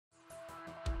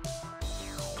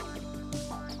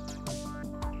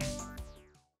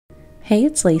Hey,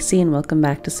 it's Lacey and welcome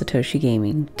back to Satoshi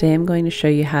Gaming. Today I'm going to show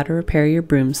you how to repair your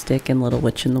broomstick in Little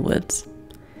Witch in the Woods.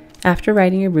 After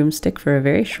riding your broomstick for a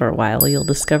very short while, you'll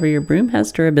discover your broom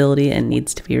has durability and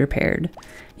needs to be repaired.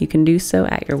 You can do so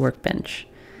at your workbench.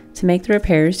 To make the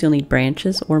repairs, you'll need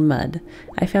branches or mud.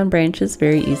 I found branches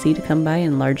very easy to come by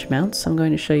in large amounts, so I'm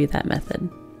going to show you that method.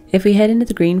 If we head into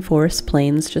the green forest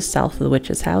plains just south of the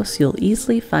witch's house, you'll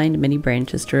easily find many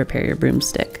branches to repair your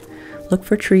broomstick. Look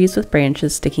for trees with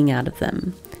branches sticking out of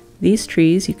them. These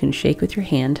trees you can shake with your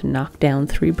hand to knock down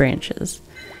 3 branches.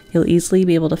 You'll easily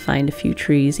be able to find a few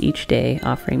trees each day,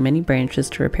 offering many branches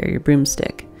to repair your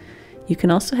broomstick. You can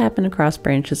also happen across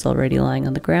branches already lying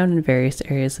on the ground in various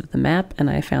areas of the map, and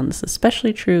I found this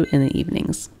especially true in the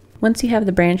evenings. Once you have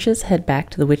the branches, head back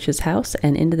to the witch's house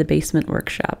and into the basement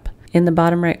workshop. In the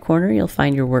bottom right corner, you'll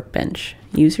find your workbench.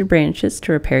 Use your branches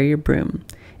to repair your broom.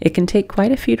 It can take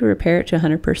quite a few to repair it to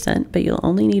 100%, but you'll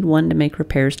only need 1 to make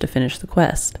repairs to finish the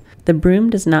quest. The broom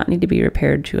does not need to be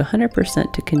repaired to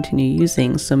 100% to continue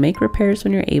using, so make repairs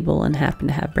when you're able and happen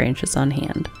to have branches on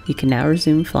hand. You can now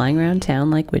resume flying around town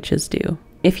like witches do.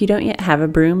 If you don't yet have a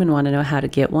broom and want to know how to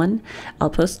get one, I'll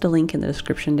post a link in the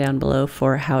description down below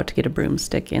for how to get a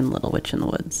broomstick in Little Witch in the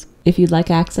Woods. If you'd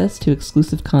like access to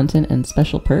exclusive content and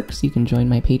special perks, you can join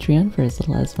my Patreon for as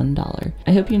little as $1.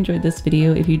 I hope you enjoyed this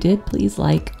video. If you did, please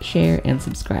like, share, and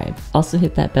subscribe. Also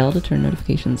hit that bell to turn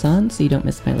notifications on so you don't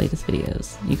miss my latest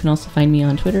videos. You can also find me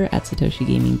on Twitter at Satoshi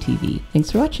Gaming TV. Thanks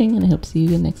for watching, and I hope to see you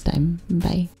again next time.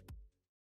 Bye.